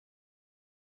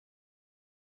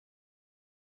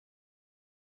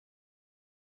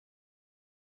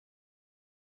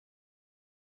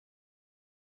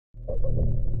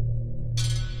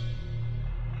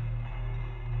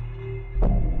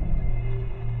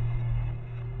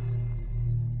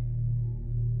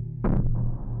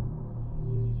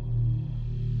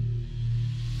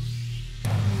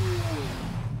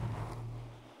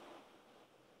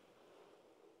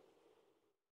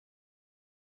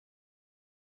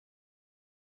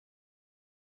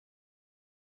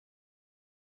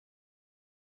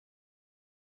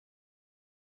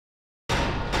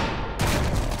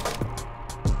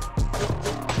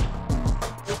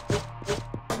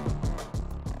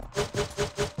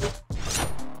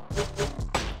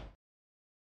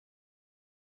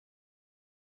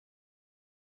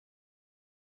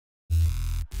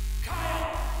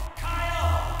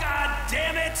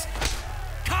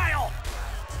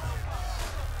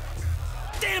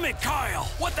Damn it, Kyle!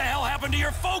 What the hell happened to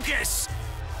your focus?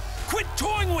 Quit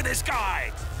toying with this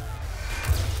guy!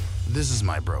 This is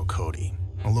my bro, Cody.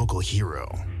 A local hero.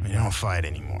 We don't fight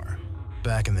anymore.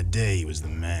 Back in the day, he was the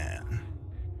man.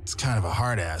 It's kind of a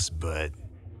hard ass, but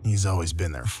he's always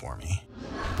been there for me.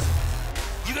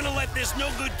 You gonna let this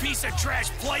no-good piece of trash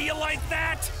play you like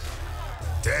that?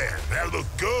 Damn, that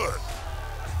looked good.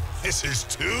 This is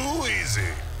too easy.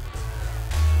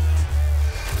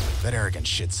 That arrogant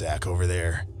shitsack over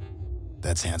there,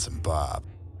 that's Handsome Bob.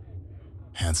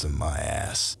 Handsome my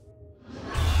ass.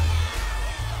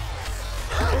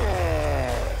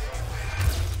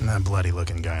 And that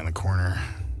bloody-looking guy in the corner,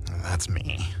 that's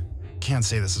me. Can't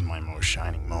say this is my most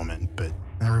shining moment, but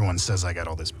everyone says I got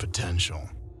all this potential.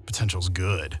 Potential's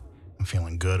good. I'm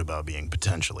feeling good about being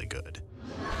potentially good.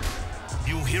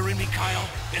 You hearing me, Kyle?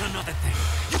 And another thing.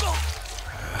 You go...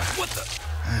 What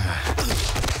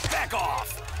the... Back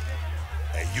off!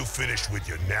 Hey, you finished with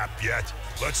your nap yet?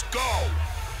 Let's go!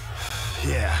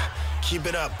 Yeah, keep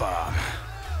it up, Bob.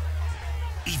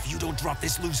 If you don't drop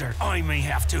this loser, I may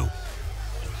have to.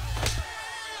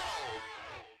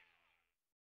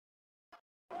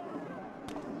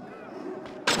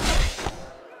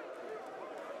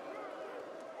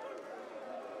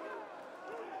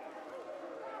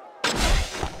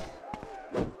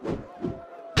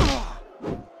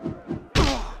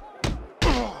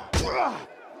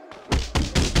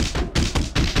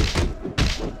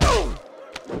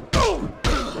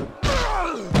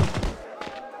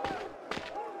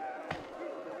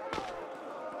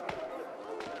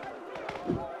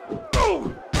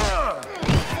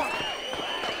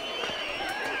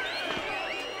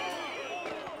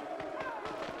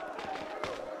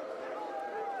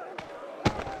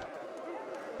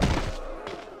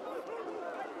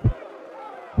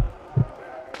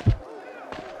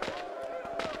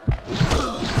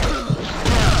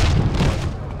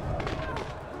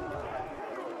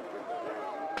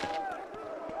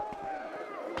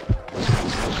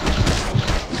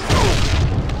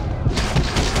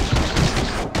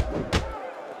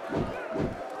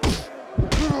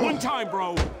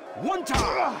 Bro, one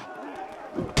time!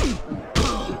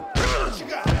 What you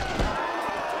got?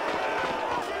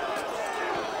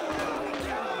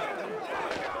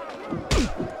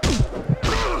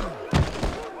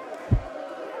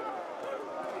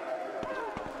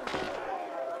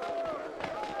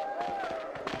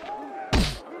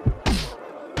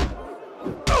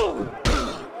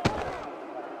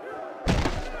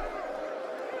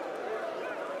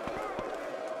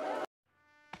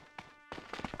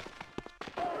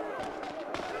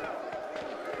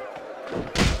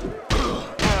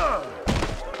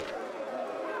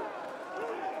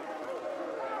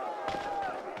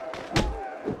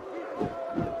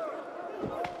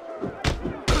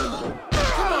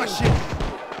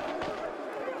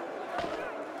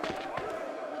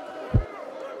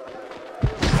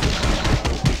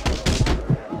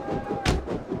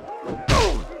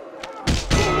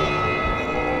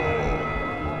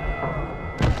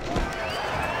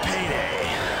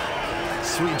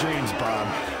 Sweet dreams, Bob.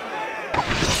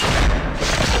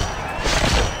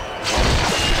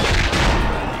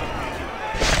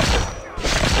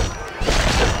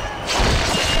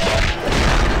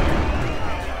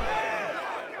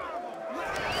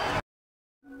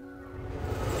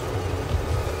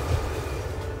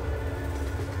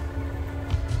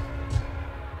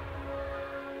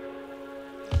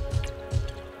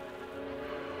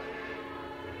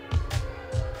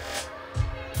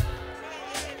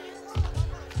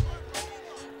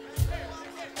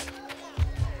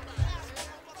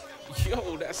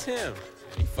 Yo, that's him.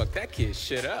 He fucked that kid's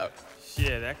shit up.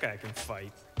 Yeah, that guy can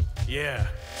fight. Yeah,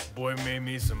 boy made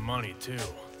me some money, too.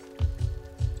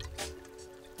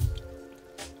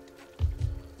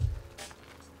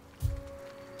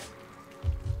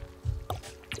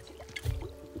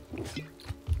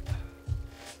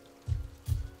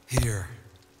 Here.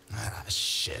 Ah,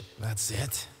 shit. That's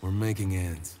it? We're making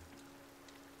ends.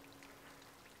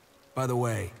 By the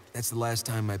way, that's the last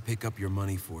time I pick up your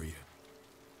money for you.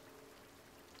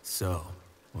 So,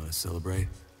 wanna celebrate?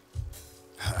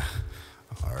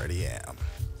 Already am.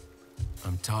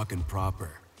 I'm talking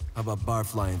proper. How about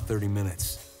barfly in 30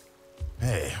 minutes?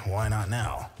 Hey, why not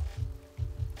now?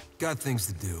 Got things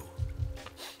to do.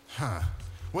 Huh.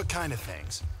 What kind of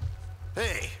things?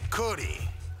 Hey, Cody.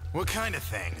 What kind of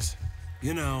things?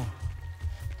 You know,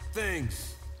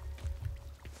 things.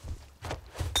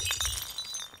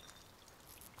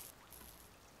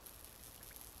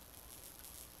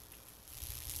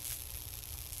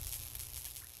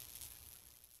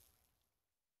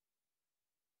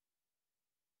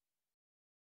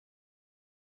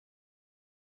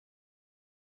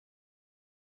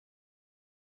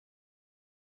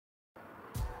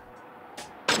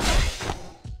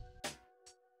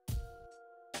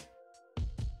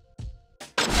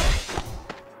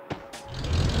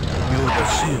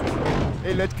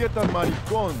 Hey, let's get al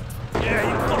maricón. Yeah,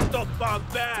 he fucked up my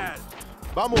bad.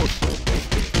 Vamos.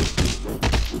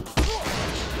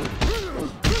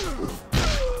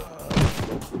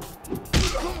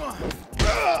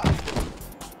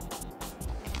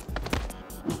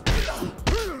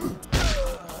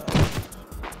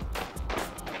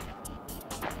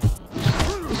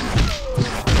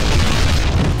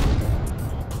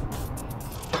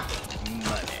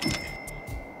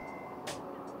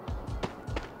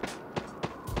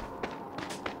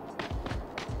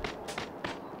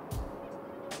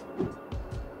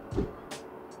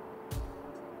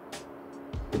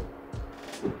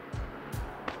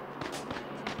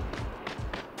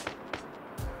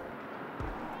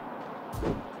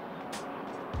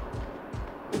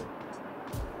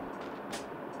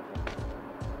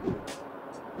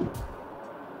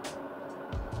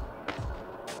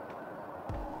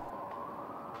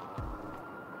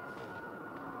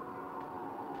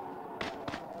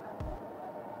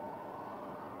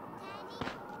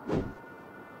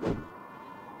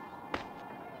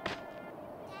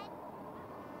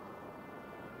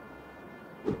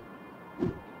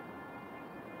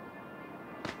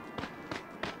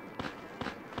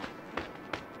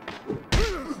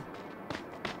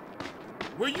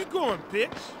 Where you going, bitch?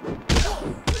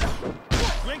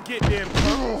 You ain't getting them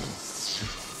drunk.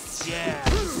 Yeah,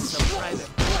 this is a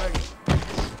private party.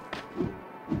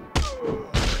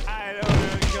 I don't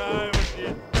know, God, with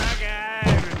your bug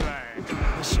eyes.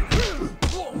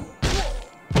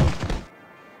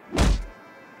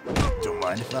 Don't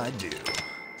mind if I do.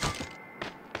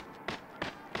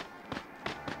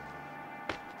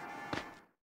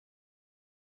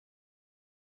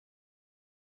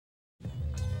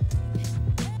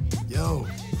 Yo,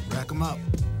 rack 'em up.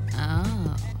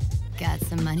 Oh, got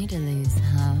some money to lose,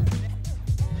 huh?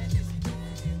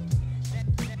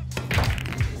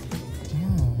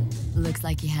 Looks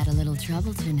like you had a little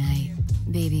trouble tonight.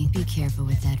 Baby, be careful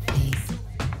with that face.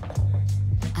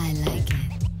 I like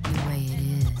it the way it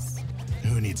is.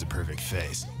 Who needs a perfect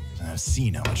face? I've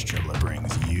seen how much trouble it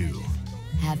brings you.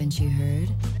 Haven't you heard?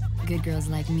 Good girls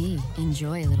like me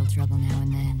enjoy a little trouble now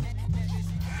and then.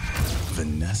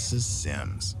 Vanessa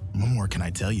Sims. What more can I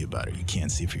tell you about her you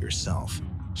can't see for yourself?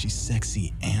 She's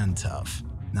sexy and tough.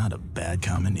 Not a bad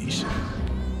combination.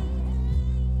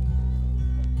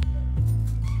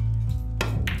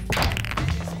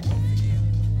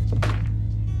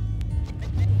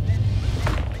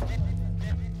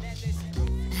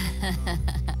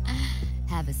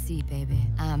 Have a seat, baby.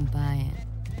 I'm buying.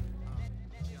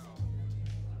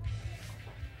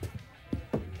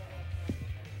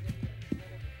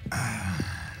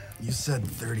 You said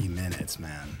 30 minutes,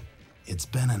 man. It's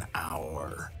been an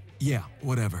hour. Yeah,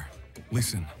 whatever.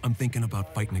 Listen, I'm thinking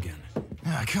about fighting again.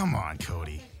 Ah, come on,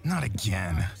 Cody. Not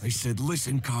again. I said,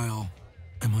 listen, Kyle.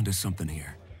 I'm onto something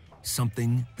here.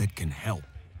 Something that can help.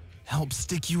 Help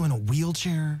stick you in a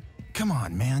wheelchair? Come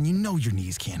on, man. You know your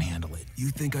knees can't handle it. You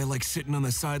think I like sitting on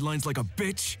the sidelines like a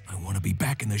bitch? I want to be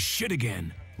back in the shit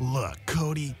again. Look,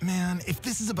 Cody, man, if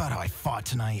this is about how I fought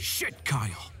tonight... Shit,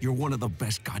 Kyle. You're one of the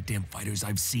best goddamn fighters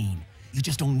I've seen. You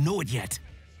just don't know it yet.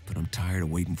 But I'm tired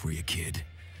of waiting for you, kid.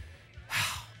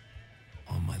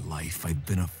 All my life, I've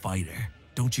been a fighter.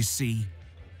 Don't you see?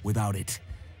 Without it,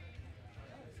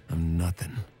 I'm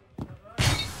nothing.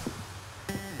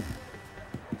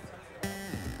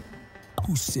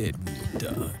 Who said we were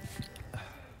done?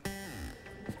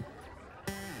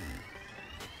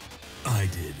 I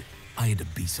did. I had to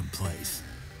be someplace.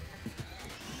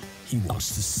 He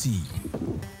wants to see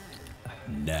you.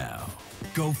 Now.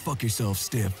 Go fuck yourself,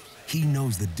 Stiff. He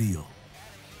knows the deal.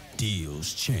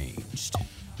 Deal's changed.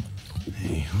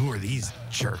 Hey, who are these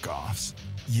jerk-offs?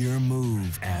 Your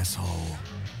move, asshole.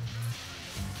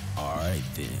 All right,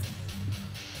 then.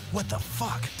 What the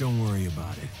fuck? Don't worry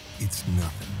about it. It's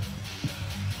nothing.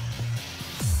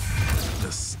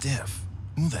 The Stiff.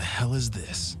 Who the hell is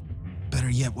this? Better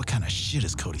yet, what kind of shit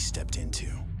has Cody stepped into?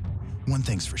 One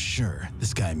thing's for sure,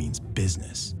 this guy means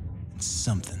business. And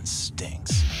something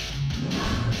stinks.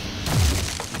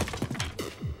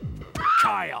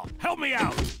 Kyle, help me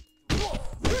out!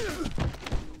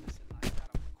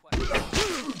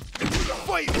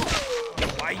 Fight!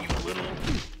 Why, you little...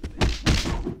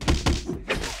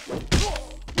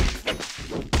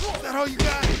 Is that all you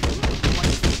got?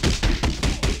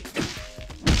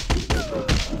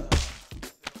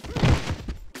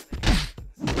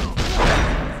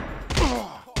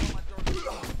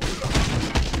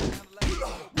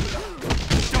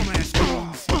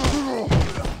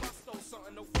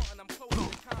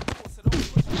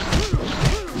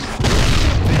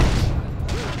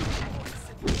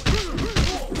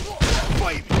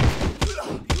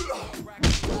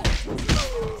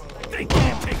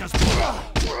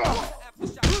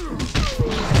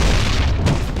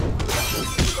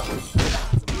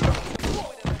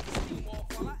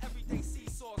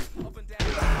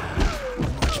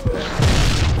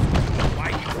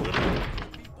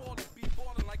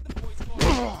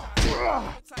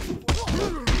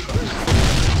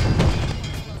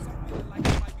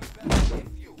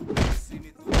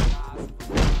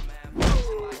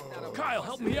 Kyle,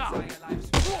 help me out.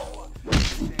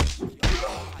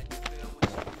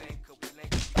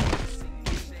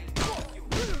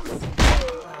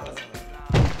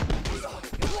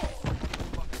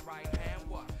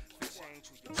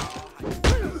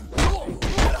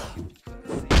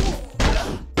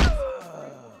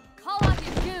 Call up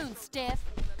your goons, Stiff.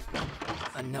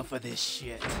 Enough of this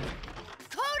shit.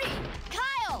 Cody!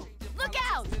 Kyle! Look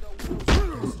out!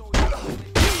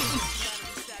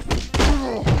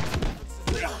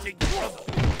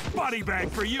 Body bag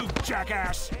for you,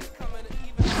 jackass.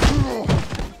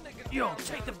 Yo,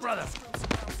 take the brother.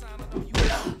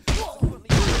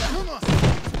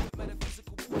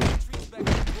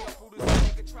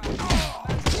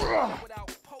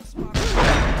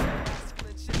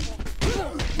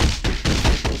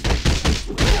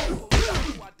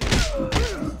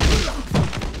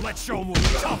 Let's show him what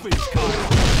tough is, Kyle.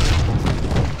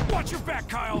 Watch your back,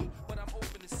 Kyle.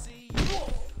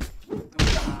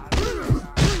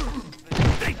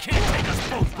 They can't take us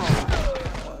both, bro.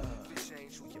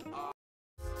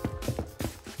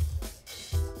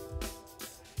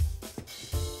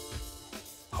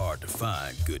 Hard to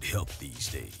find good help these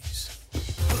days.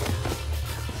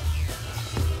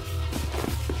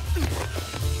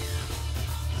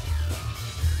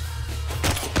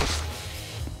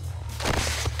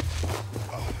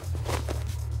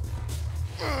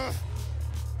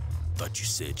 Thought you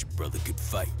said your brother could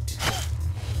fight.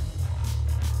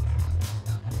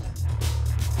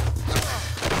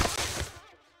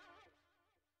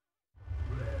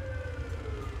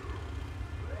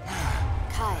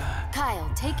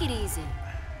 Kyle, take it easy.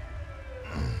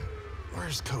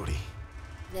 Where's Cody?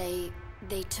 They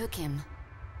took him.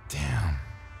 Damn.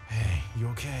 Hey, you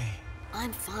okay?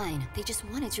 I'm fine. They just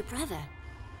wanted your brother.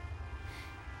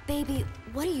 Baby,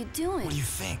 what are you doing? What do you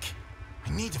think? I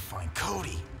need to find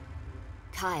Cody.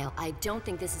 Kyle, I don't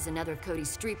think this is another of Cody's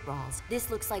street brawls.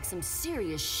 This looks like some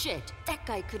serious shit. That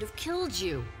guy could have killed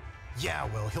you. Yeah,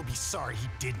 well, he'll be sorry he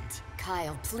didn't.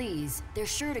 Kyle, please. They're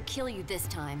sure to kill you this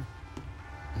time.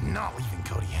 Not leaving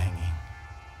Cody hanging.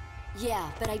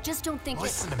 Yeah, but I just don't think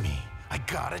Listen to me. I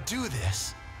gotta do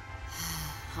this.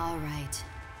 All right.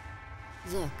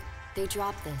 Look, they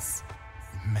dropped this.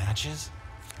 Matches?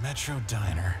 Metro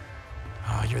Diner.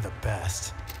 Oh, you're the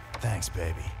best. Thanks,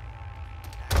 baby.